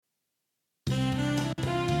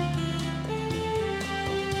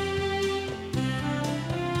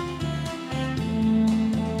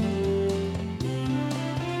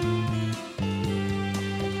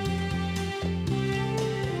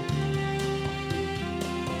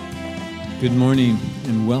Good morning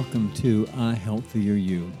and welcome to A Healthier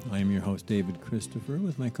You. I am your host, David Christopher,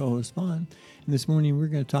 with my co-host, Fawn. And this morning we're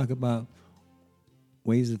going to talk about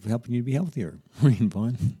ways of helping you to be healthier. Morning,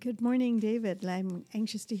 Fawn. Good morning, David. I'm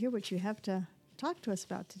anxious to hear what you have to talk to us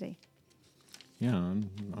about today. Yeah,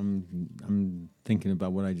 I'm thinking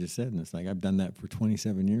about what I just said, and it's like I've done that for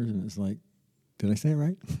 27 years, and it's like, did I say it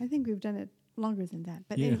right? I think we've done it longer than that.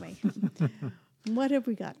 But Yeah. anyway, what have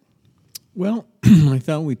we got? Well, I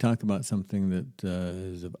thought we'd talk about something that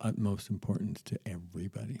is of utmost importance to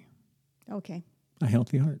everybody. Okay. A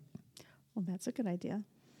healthy heart. Well, that's a good idea.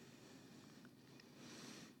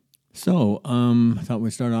 So, I thought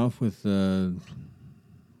we'd start off with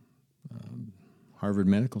Harvard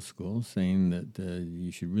Medical School saying that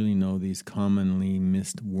you should really know these commonly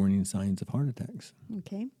missed warning signs of heart attacks.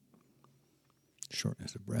 Okay.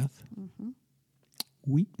 Shortness of breath,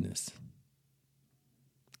 weakness,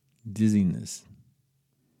 dizziness,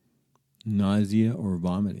 nausea or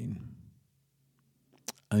vomiting,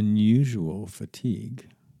 unusual fatigue,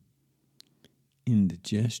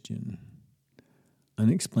 indigestion,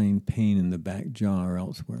 unexplained pain in the back jaw or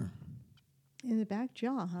elsewhere. In the back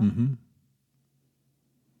jaw, huh? Mm-hmm.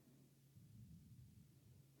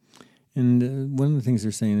 And one of the things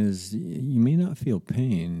they're saying is you may not feel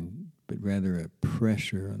pain, but rather a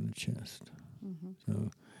pressure on the chest. Mm-hmm.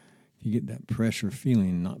 So if you get that pressure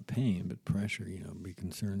feeling, not pain, but pressure, be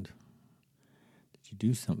concerned that you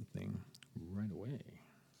do something right away.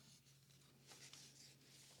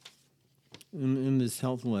 In this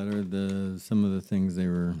health letter, some of the things they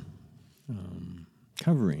were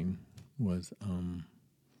covering was,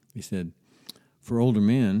 they said, for older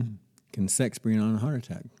men, can sex bring on a heart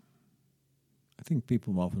attack? I think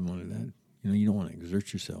people have often wanted that. You don't want to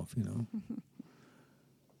exert yourself, And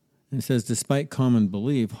it says, despite common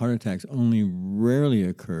belief, heart attacks only rarely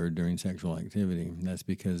occur during sexual activity. That's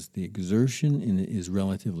because the exertion in it is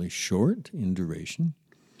relatively short in duration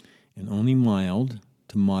and only mild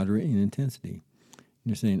to moderate in intensity. And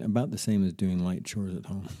they're saying about the same as doing light chores at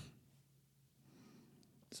home.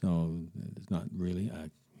 So it's not really a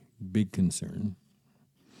big concern.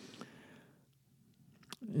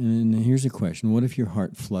 And here's a question. What if your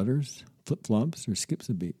heart flutters, flip-flops, or skips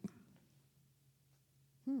a beat?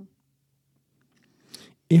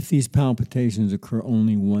 If these palpitations occur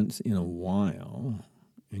only once in a while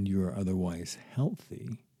and you are otherwise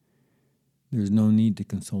healthy, there's no need to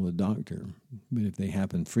consult a doctor. But if they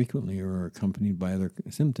happen frequently or are accompanied by other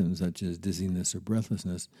symptoms such as dizziness or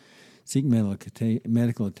breathlessness, seek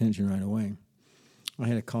medical attention right away. I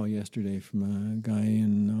had a call yesterday from a guy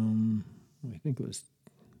in, I think it was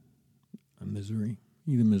Missouri,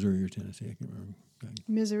 either Missouri or Tennessee, I can't remember.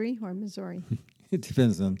 Misery or Missouri? It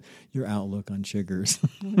depends on your outlook on sugars.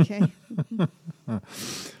 Okay. But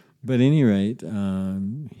at any rate,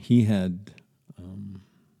 he had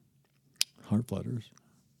heart flutters.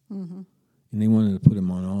 Mm-hmm. And they wanted to put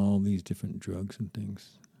him on all these different drugs and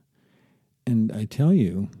things. And I tell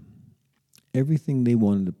you, everything they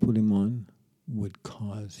wanted to put him on would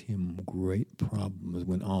cause him great problems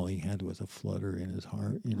when all he had was a flutter in his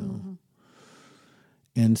heart, Mm-hmm.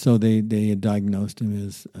 And so they had diagnosed him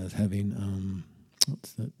as having,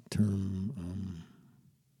 what's that term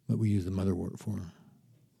that we use the motherwort for?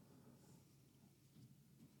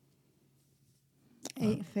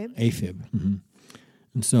 AFib? AFib. Mm-hmm.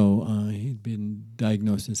 And so he'd been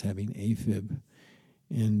diagnosed as having AFib.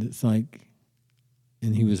 And it's like,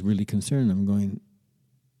 and he was really concerned. I'm going,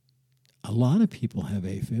 a lot of people have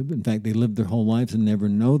AFib. In fact, they live their whole lives and never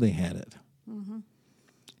know they had it. Mm-hmm.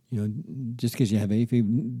 Just because you have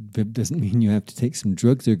AFib doesn't mean you have to take some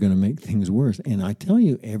drugs that are going to make things worse. And I tell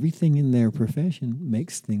you, everything in their profession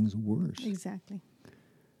makes things worse. Exactly.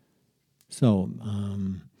 So,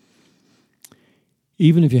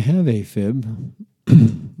 even if you have AFib,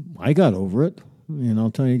 I got over it, and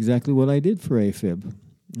I'll tell you exactly what I did for AFib,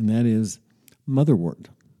 and that is motherwort.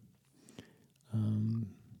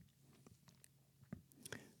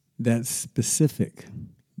 That specific,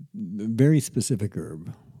 very specific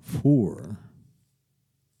herb for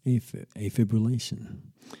afibrillation.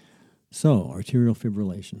 So, arterial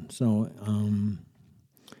fibrillation. So,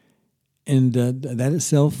 and that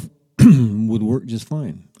itself would work just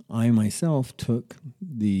fine. I myself took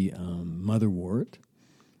the motherwort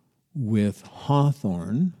with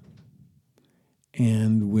hawthorn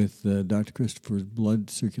and with Dr. Christopher's blood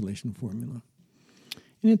circulation formula.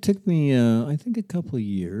 And it took me, I think, a couple of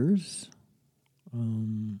years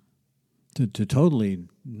to totally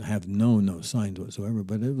have no signs whatsoever.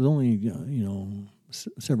 But it was only,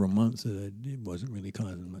 several months that it wasn't really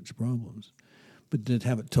causing much problems. But to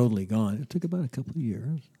have it totally gone, it took about a couple of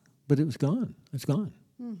years. But it was gone. It's gone.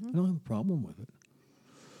 I don't have a problem with it.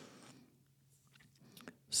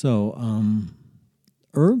 So,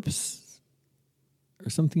 herbs are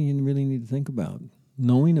something you really need to think about,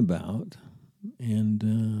 knowing about,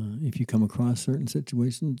 and if you come across certain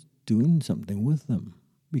situations, doing something with them.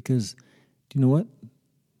 Because, do you know what?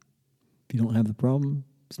 If you don't have the problem,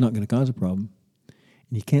 it's not going to cause a problem.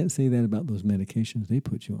 And you can't say that about those medications they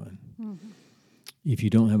put you on. Mm-hmm. If you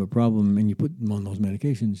don't have a problem and you put them on those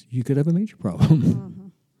medications, you could have a major problem. Mm-hmm.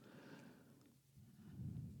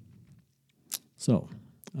 So,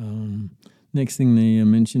 next thing they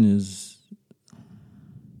mention is,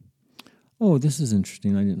 oh, this is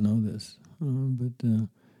interesting. I didn't know this.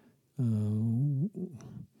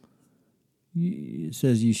 It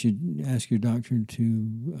says you should ask your doctor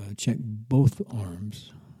to check both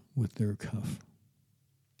arms with their cuff.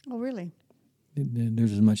 Oh, really?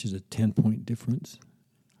 There's as much as a 10-point difference.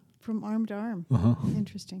 From arm to arm. Uh-huh.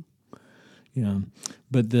 Interesting. Yeah.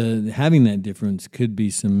 But having that difference could be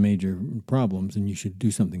some major problems, and you should do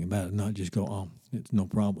something about it, not just go, oh, it's no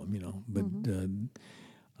problem, But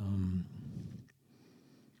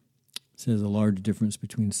says a large difference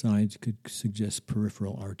between sides could suggest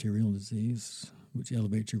peripheral arterial disease, which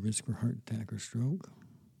elevates your risk for heart attack or stroke.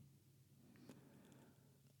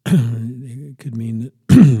 It could mean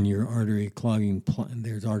that your artery clogging,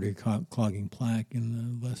 there's artery clogging plaque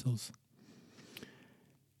in the vessels.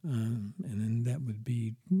 And then that would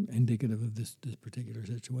be indicative of this particular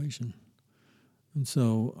situation. And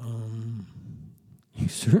so you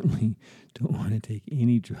certainly don't want to take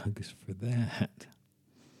any drugs for that.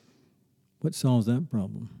 What solves that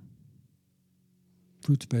problem?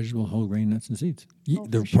 Fruits, vegetables, whole grain, nuts, and seeds.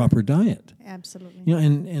 The proper diet. Absolutely.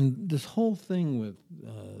 And this whole thing with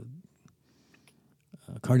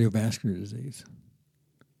cardiovascular disease,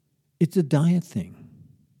 it's a diet thing.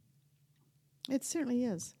 It certainly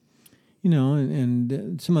is.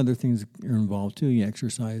 And some other things are involved too. You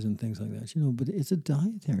exercise and things like that. But it's a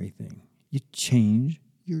dietary thing. You change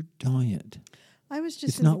your diet.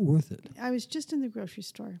 It's not worth it. I was just in the grocery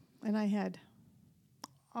store, and I had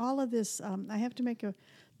all of this. I have to make a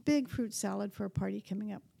big fruit salad for a party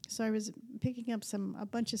coming up. So I was picking up a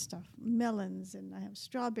bunch of stuff, melons, and I have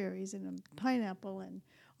strawberries and a pineapple and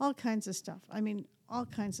all kinds of stuff. I mean, all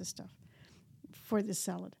kinds of stuff for this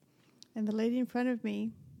salad. And the lady in front of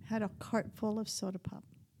me had a cart full of soda pop.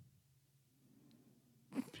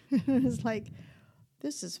 It was like,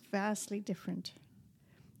 this is vastly different.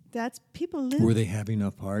 People live. Were they having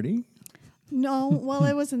a party? No, well,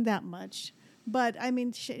 it wasn't that much. But, I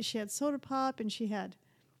mean, she had soda pop, and she had,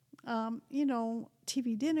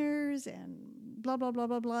 TV dinners and blah, blah, blah,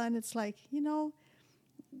 blah, blah. And it's like,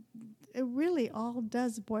 it really all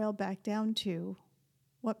does boil back down to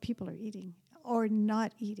what people are eating or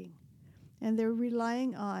not eating. And they're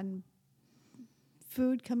relying on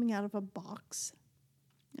food coming out of a box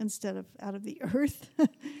instead of out of the earth,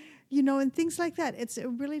 and things like that. It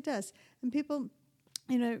really does. And people,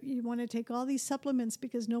 you want to take all these supplements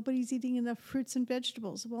because nobody's eating enough fruits and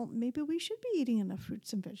vegetables. Well, maybe we should be eating enough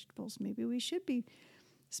fruits and vegetables. Maybe we should be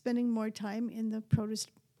spending more time in the produce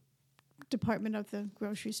department of the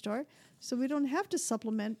grocery store so we don't have to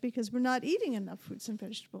supplement because we're not eating enough fruits and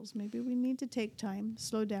vegetables. Maybe we need to take time,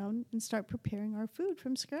 slow down, and start preparing our food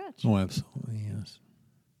from scratch. Oh, absolutely, yes.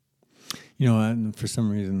 For some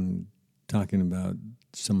reason, talking about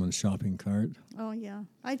someone's shopping cart. Oh, yeah.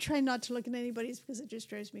 I try not to look at anybody's because it just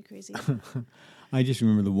drives me crazy. I just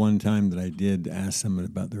remember the one time that I did ask someone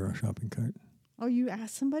about their shopping cart. Oh, you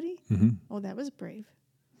asked somebody? Mm-hmm. Oh, that was brave.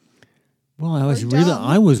 Well,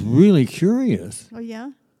 I was really curious. Oh,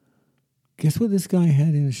 yeah? Guess what this guy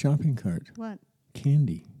had in his shopping cart? What?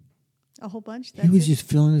 Candy. A whole bunch? He was just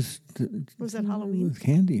filling his... Was that Halloween? With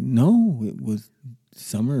candy. No, it was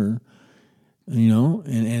summer,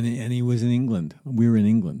 and he was in England. We were in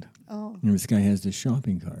England. Oh. And this guy has this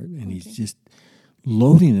shopping cart, and he's just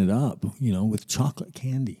loading it up, with chocolate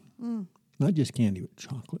candy. Mm. Not just candy, but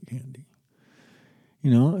chocolate candy.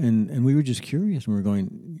 And we were just curious, and we were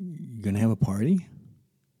going, you going to have a party?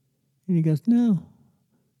 And he goes, no,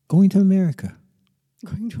 going to America.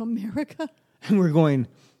 Going to America? And we're going,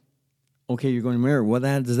 okay, you're going to America. What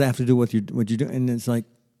does that have to do with what you're doing? And it's like,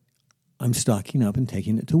 I'm stocking up and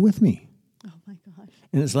taking it with me. Oh, my gosh.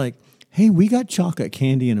 And it's like, hey, we got chocolate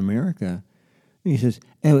candy in America. And he says,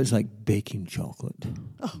 oh, it's like baking chocolate.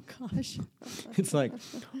 Oh, gosh. It's like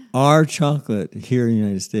our chocolate here in the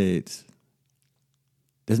United States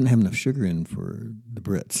doesn't have enough sugar in for the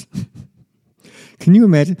Brits. Can you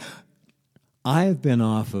imagine? I have been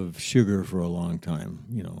off of sugar for a long time.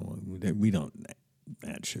 We don't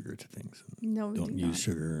add sugar to things. No, Don't do use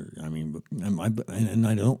not. sugar. I mean, and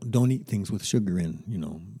I don't eat things with sugar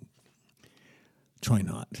in. Try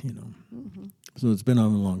not. Mm-hmm. So it's been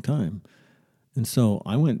on a long time, and so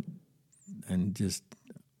I went and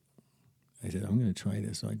I said, I'm going to try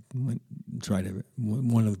this. So I went and tried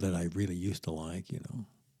one of that I really used to like.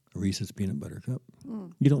 A Reese's peanut butter cup.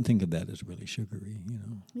 Mm. You don't think of that as really sugary,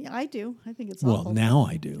 Yeah, I do. I think it's Well, awful. now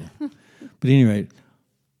I do. But anyway,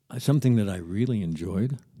 something that I really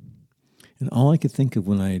enjoyed, and all I could think of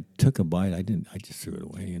when I took a bite, I just threw it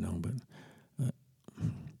away, but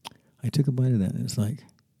I took a bite of that, and it's like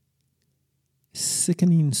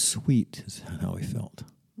sickening sweet is how I felt.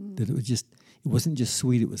 That it wasn't just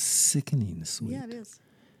sweet, it was sickening sweet. Yeah, it is.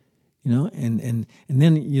 And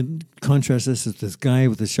then you contrast this with this guy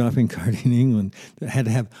with a shopping cart in England that had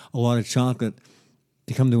to have a lot of chocolate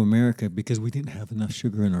to come to America because we didn't have enough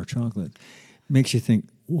sugar in our chocolate. Makes you think,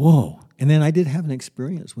 whoa. And then I did have an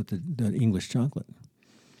experience with the English chocolate.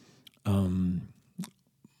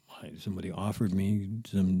 Somebody offered me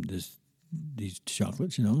these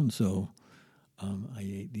chocolates, and so I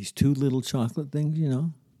ate these 2 little chocolate things,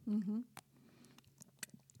 Mm-hmm.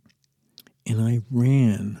 and I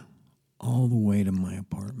ran all the way to my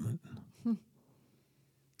apartment,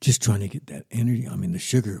 just trying to get that energy. I mean, the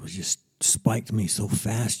sugar was just spiked me so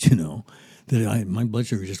fast, that my blood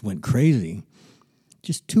sugar just went crazy.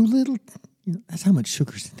 Just 2 little, that's how much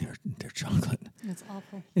sugar's in their chocolate. That's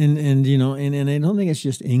awful. And I don't think it's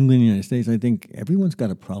just England, United States. I think everyone's got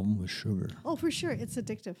a problem with sugar. Oh, for sure. It's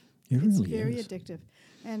addictive. It It's really very is. addictive.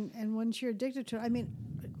 And once you're addicted to it, I mean,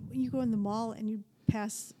 you go in the mall and you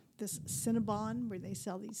pass this Cinnabon where they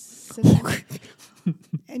sell these cinnamon,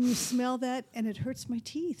 and you smell that, and it hurts my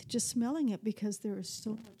teeth just smelling it because there is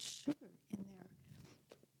so much sugar in there.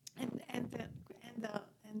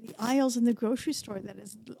 And the aisles in the grocery store that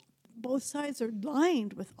is both sides are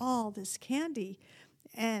lined with all this candy.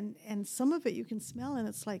 And some of it you can smell, and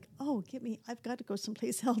it's like, oh, I've got to go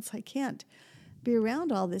someplace else. I can't be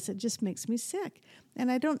around all this. It just makes me sick.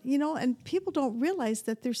 And I don't, and people don't realize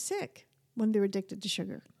that they're sick when they're addicted to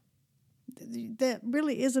sugar. That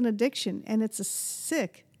really is an addiction, and it's a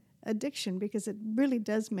sick addiction because it really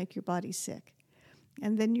does make your body sick.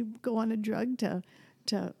 And then you go on a drug to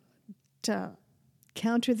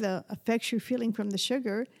counter the effects you're feeling from the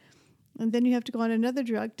sugar. And then you have to go on another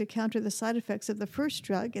drug to counter the side effects of the first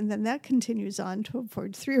drug, and then that continues on to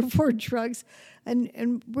afford 3 or 4 drugs,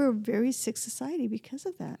 and we're a very sick society because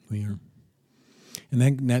of that. We are. And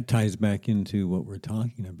that ties back into what we're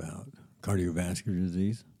talking about, cardiovascular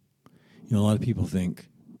disease. A lot of people think,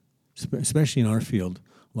 especially in our field,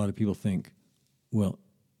 a lot of people think, well,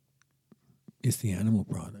 it's the animal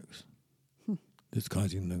products that's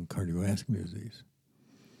causing the cardiovascular disease.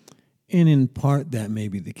 And in part, that may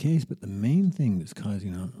be the case, but the main thing that's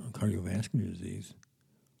causing cardiovascular disease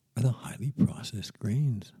are the highly processed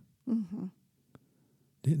grains. Mm-hmm.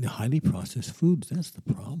 The highly processed foods, that's the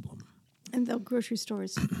problem. And the grocery store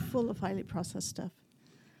is full of highly processed stuff.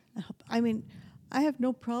 I mean, I have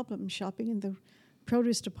no problem shopping in the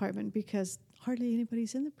produce department because hardly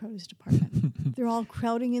anybody's in the produce department. They're all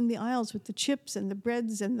crowding in the aisles with the chips and the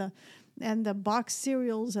breads and the boxed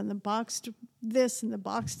cereals and the boxed this and the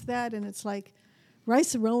boxed that, and it's like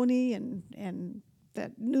rice-a-roni and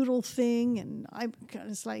that noodle thing, and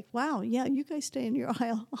it's like, wow, yeah, you guys stay in your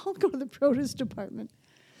aisle. I'll go to the produce department.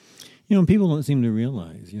 People don't seem to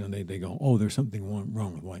realize, they go, oh, there's something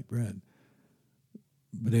wrong with white bread.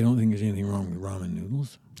 But they don't think there's anything wrong with ramen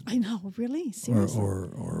noodles. I know, really? Seriously?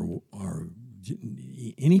 Or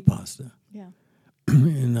any pasta. Yeah.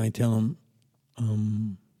 And I tell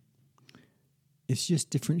them, it's just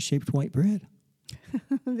different shaped white bread.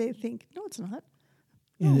 They think, no, it's not.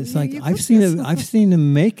 And No, it's you- like you I've cooked seen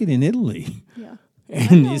them make it in Italy. Yeah.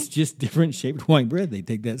 And know. it's just different shaped white bread. They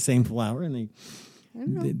take that same flour and I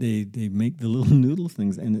know. they make the little noodle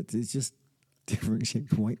things, and it's just different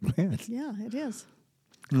shaped white bread. Yeah, it is.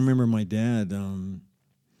 I remember my dad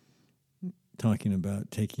talking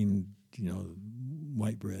about taking,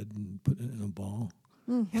 white bread and putting it in a ball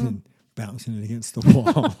and then bouncing it against the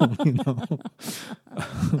wall.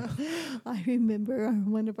 I remember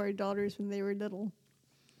one of our daughters when they were little.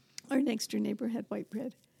 Our next door neighbor had white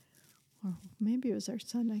bread, or maybe it was our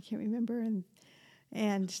son. I can't remember.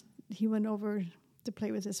 And he went over to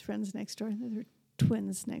play with his friends next door. There were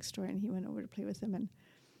twins next door, and he went over to play with them. And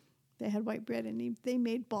they had white bread, and they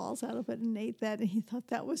made balls out of it and ate that. And he thought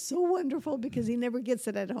that was so wonderful because he never gets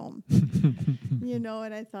it at home, And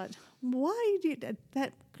I thought, why did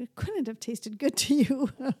that couldn't have tasted good to you?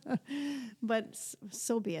 But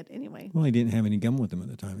so be it anyway. Well, I didn't have any gum with him at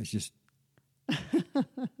the time. It's just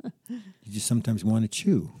You just sometimes want to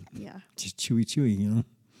chew. Yeah. Just chewy, you know.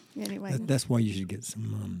 Anyway. That's why you should get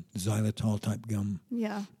some xylitol type gum.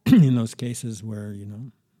 Yeah. In those cases where, you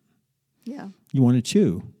know, Yeah. you want to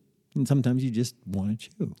chew. And sometimes you just want to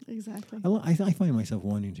chew. Exactly. I find myself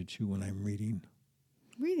wanting to chew when I'm reading.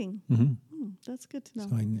 Reading. Mm-hmm. That's good to know.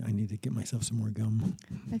 So I need to get myself some more gum.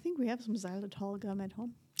 I think we have some xylitol gum at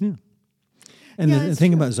home. Yeah. And Yeah, the it's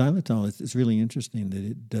thing true. about xylitol, it's really interesting that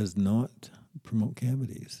it does not promote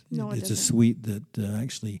cavities. No, it it's a doesn't. sweet that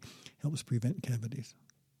actually helps prevent cavities.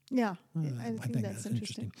 Yeah. I think that's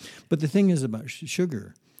interesting. But the thing is about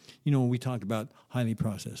sugar. You know, when we talk about highly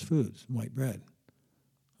processed foods, white bread,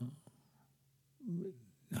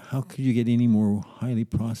 how could you get any more highly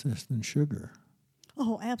processed than sugar?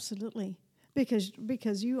 Oh, absolutely. Because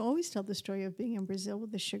you always tell the story of being in Brazil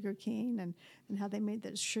with the sugar cane and how they made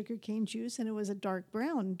that sugar cane juice, and it was a dark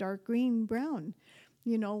green brown,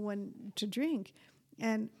 you know, when to drink.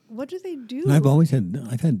 And what do they do? And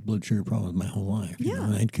I've had blood sugar problems my whole life. You know,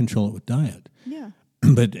 and I'd control it with diet. Yeah.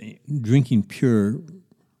 But drinking pure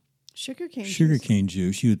Sugar cane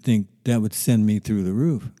juice, you would think that would send me through the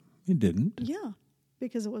roof. It didn't. Yeah,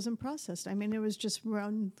 because it wasn't processed. I mean, it was just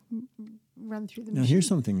run through the Now, machine. here's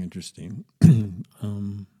something interesting.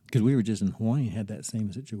 Because we were just in Hawaii and had that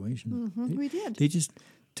same situation. Mm-hmm, we did. They just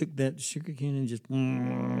took that sugar cane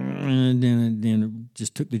and then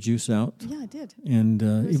just took the juice out. Yeah, it did. And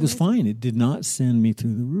it was amazing. fine. It did not send me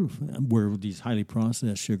through the roof, where these highly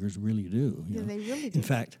processed sugars really do. Yeah, they really do. In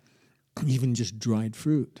fact, even just dried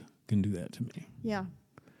fruit can do that to me. Yeah,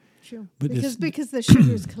 true. But because the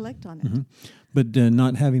sugars collect on it. Mm-hmm. But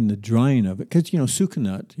not having the drying of it, because, you know,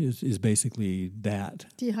 sucanut is basically that.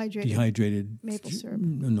 Dehydrated maple syrup.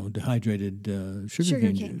 No, dehydrated sugar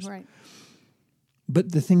cane juice. Right.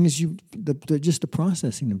 But the thing is, just the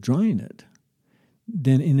processing of drying it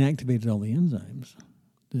then inactivated all the enzymes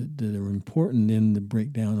that are important in the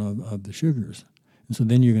breakdown of the sugars. And so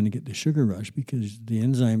then you're going to get the sugar rush because the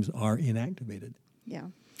enzymes are inactivated. Yeah.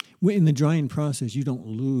 In the drying process, you don't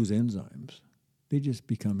lose enzymes. They just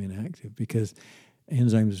become inactive because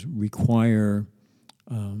enzymes require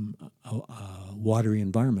a watery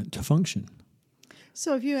environment to function.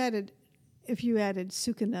 So if you added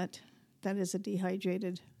sucanut, that is a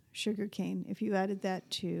dehydrated sugar cane, if you added that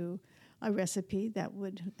to a recipe that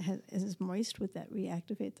is moist, would that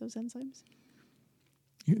reactivate those enzymes?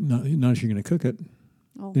 Not if you're going to cook it.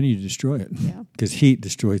 Oh. Then you destroy it. Yeah. Because heat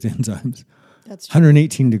destroys enzymes. That's true.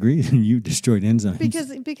 118 degrees and you destroyed enzymes.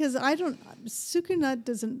 Because sucanut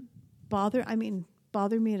doesn't bother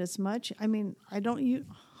me as much. I mean, I don't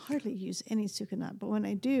hardly use any sucanut, but when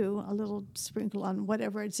I do, a little sprinkle on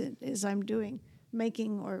whatever it is I'm doing,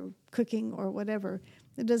 making or cooking or whatever,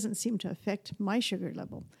 it doesn't seem to affect my sugar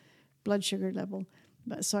level, blood sugar level.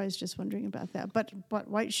 But so I was just wondering about that. But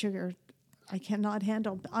white sugar, I cannot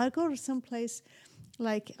handle. I'll go to some place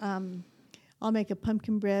like I'll make a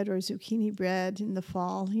pumpkin bread or zucchini bread in the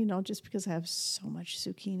fall, you know, just because I have so much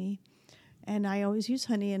zucchini. And I always use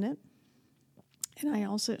honey in it. And I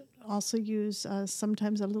also use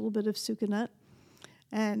sometimes a little bit of sucanut.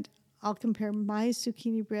 And I'll compare my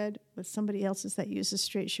zucchini bread with somebody else's that uses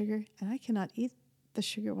straight sugar. And I cannot eat the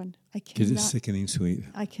sugar one. Because it's sickening sweet.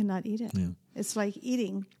 I cannot eat it. Yeah. It's like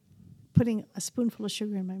putting a spoonful of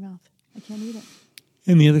sugar in my mouth. I can't eat it.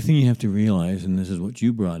 And the other thing you have to realize, and this is what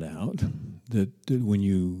you brought out, that when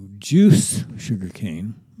you juice sugar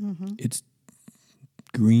cane, it's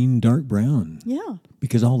green, dark brown. Yeah.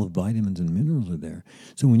 Because all the vitamins and minerals are there.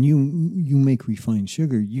 So when you make refined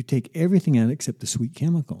sugar, you take everything out except the sweet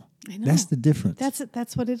chemical. I know. That's the difference.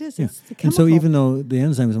 That's what it is. Yeah. It's the chemical. And so even though the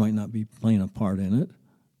enzymes might not be playing a part in it,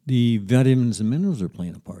 the vitamins and minerals are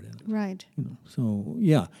playing a part in it. Right. You know, so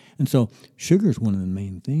yeah, and so sugar is one of the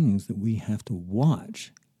main things that we have to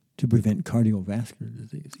watch to prevent cardiovascular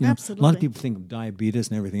disease. You know, Absolutely. a lot of people think of diabetes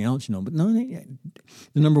and everything else, you know, but no,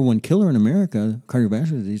 the number one killer in America,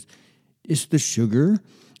 cardiovascular disease, is the sugar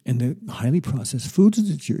and the highly processed foods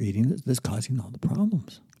that you're eating that's causing all the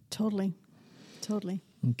problems. Totally.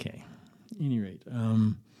 Okay. At any rate,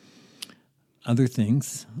 other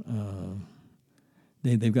things.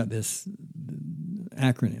 They've got this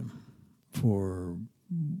acronym for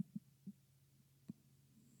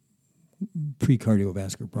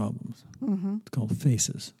pre-cardiovascular problems. Mm-hmm. It's called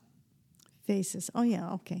FACES. FACES. Oh,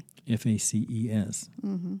 yeah, okay. FACES.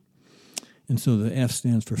 Mm-hmm. And so the F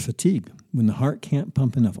stands for fatigue. When the heart can't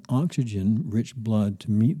pump enough oxygen-rich blood to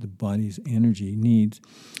meet the body's energy needs,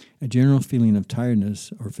 a general feeling of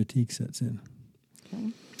tiredness or fatigue sets in.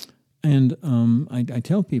 Okay. And I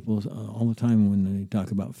tell people all the time when they talk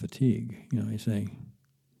about fatigue, you know, I say,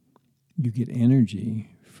 you get energy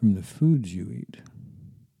from the foods you eat.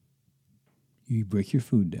 You break your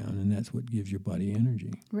food down, and that's what gives your body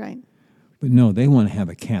energy. Right. But no, they want to have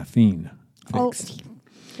a caffeine fix. Oh,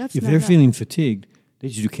 that's If not they're enough. feeling fatigued, they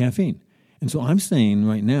should do caffeine. And so I'm saying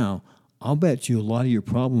right now, I'll bet you a lot of your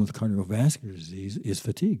problem with cardiovascular disease is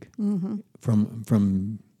fatigue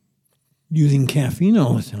from using caffeine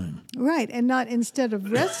all the time. Right, and not instead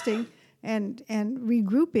of resting and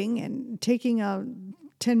regrouping and taking a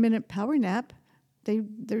 10-minute power nap,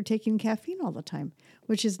 they're taking caffeine all the time,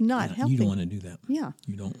 which is not healthy. You don't want to do that. Yeah.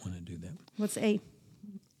 You don't want to do that. What's A?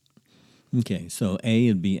 Okay, so A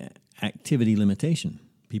would be activity limitation.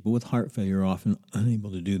 People with heart failure are often unable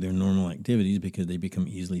to do their normal activities because they become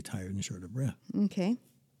easily tired and short of breath. Okay.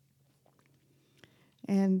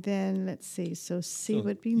 And then let's see. So C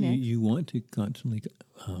would be next. You want to constantly.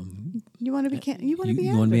 You want to be. You want to be.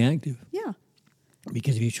 You want to be active. Yeah.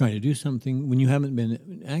 Because if you try to do something when you haven't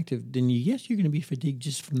been active, then you're going to be fatigued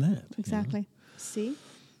just from that. Exactly. You know? C.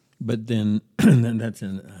 But then that's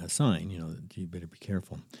a sign, that you better be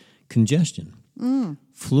careful. Congestion.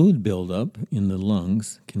 Fluid buildup in the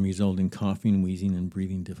lungs can result in coughing, wheezing, and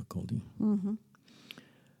breathing difficulty. Mm-hmm.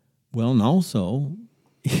 Well, and also,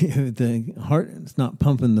 if the heart is not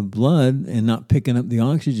pumping the blood and not picking up the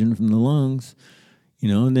oxygen from the lungs,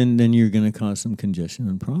 then you're going to cause some congestion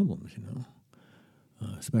and problems,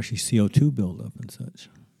 especially CO2 buildup and such.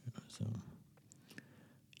 So,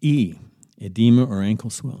 E, edema or ankle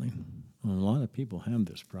swelling. Well, a lot of people have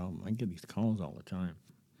this problem. I get these calls all the time.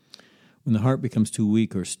 When the heart becomes too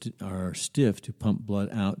weak or stiff to pump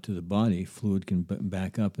blood out to the body, fluid can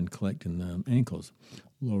back up and collect in the ankles,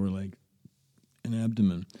 lower leg, and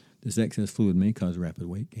abdomen. This excess fluid may cause rapid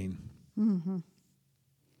weight gain. Mm-hmm.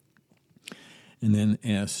 And then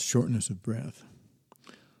S, shortness of breath.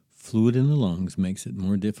 Fluid in the lungs makes it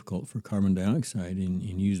more difficult for carbon dioxide in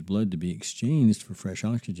used blood to be exchanged for fresh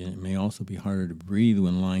oxygen. It may also be harder to breathe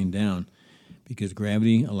when lying down, because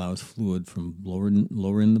gravity allows fluid from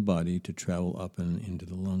lower in the body to travel up and into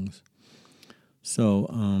the lungs. So,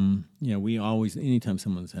 we always, anytime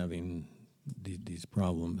someone's having these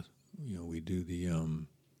problems, we do the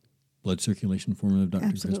blood circulation formula of Dr.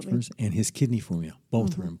 Christopher's and his kidney formula.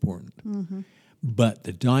 Both are important. Mm-hmm. But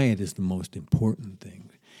the diet is the most important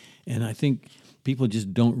thing. And I think people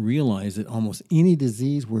just don't realize that almost any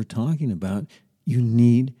disease we're talking about, you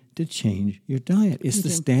need to change your diet. It's the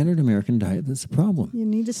standard American diet that's the problem. You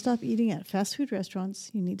need to stop eating at fast food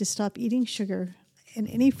restaurants. You need to stop eating sugar in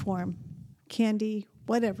any form, candy,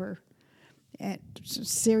 whatever, and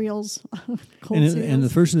cereals, cold cereals. And the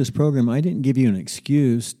first of this program, I didn't give you an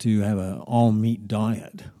excuse to have an all-meat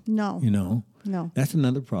diet. No. No. That's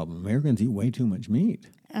another problem. Americans eat way too much meat.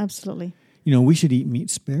 Absolutely. We should eat meat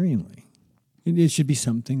sparingly. It should be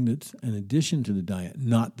something that's an addition to the diet,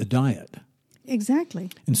 not the diet. Exactly.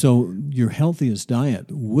 And so your healthiest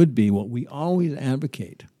diet would be what we always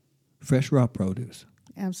advocate, fresh raw produce.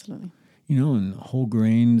 Absolutely. And whole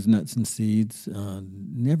grains, nuts and seeds,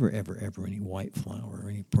 never, ever, ever any white flour or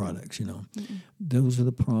any products, Those are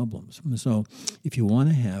the problems. So if you want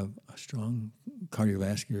to have a strong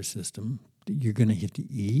cardiovascular system, you're going to have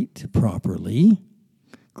to eat properly.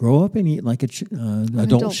 Grow up and eat like an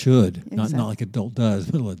adult should. Exactly. Not like an adult does,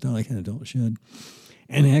 but like an adult should.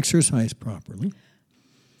 And exercise properly.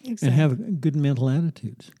 Exactly. And have good mental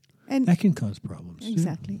attitudes. And that can cause problems.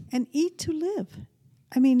 Exactly. Too. And eat to live.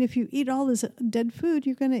 I mean, if you eat all this dead food,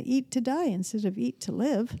 you're going to eat to die instead of eat to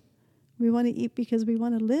live. We want to eat because we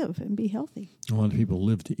want to live and be healthy. A lot of people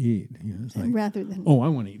live to eat. It's like, rather than... I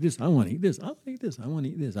want to eat this, I want to eat this, I want to eat this, I want to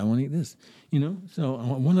eat this, I want to eat this. So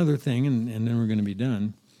one other thing, and then we're going to be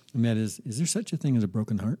done, and that is there such a thing as a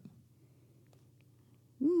broken heart?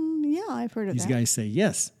 Yeah, I've heard of These that. guys say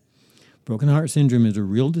yes. Broken heart syndrome is a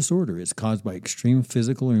real disorder. It's caused by extreme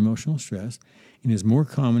physical or emotional stress and is more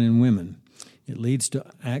common in women. It leads to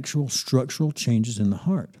actual structural changes in the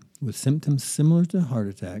heart with symptoms similar to a heart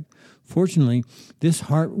attack. Fortunately, this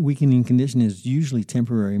heart weakening condition is usually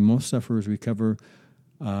temporary. Most sufferers recover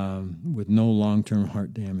with no long-term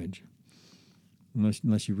heart damage,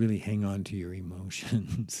 unless you really hang on to your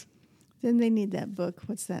emotions. Then they need that book.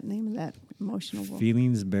 What's that name of that emotional book?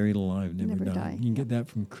 Feelings Buried Alive, Never Die. Die. You can get that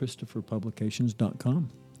from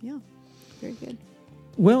ChristopherPublications.com. Yeah, very good.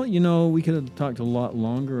 Well, we could have talked a lot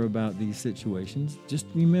longer about these situations. Just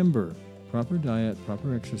remember, proper diet,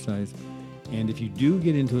 proper exercise, and if you do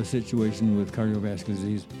get into a situation with cardiovascular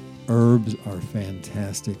disease, herbs are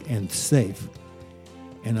fantastic and safe.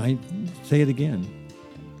 And I say it again,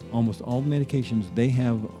 almost all the medications they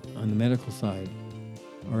have on the medical side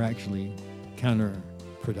are actually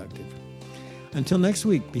counterproductive. Until next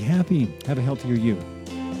week, be happy, have a healthier you.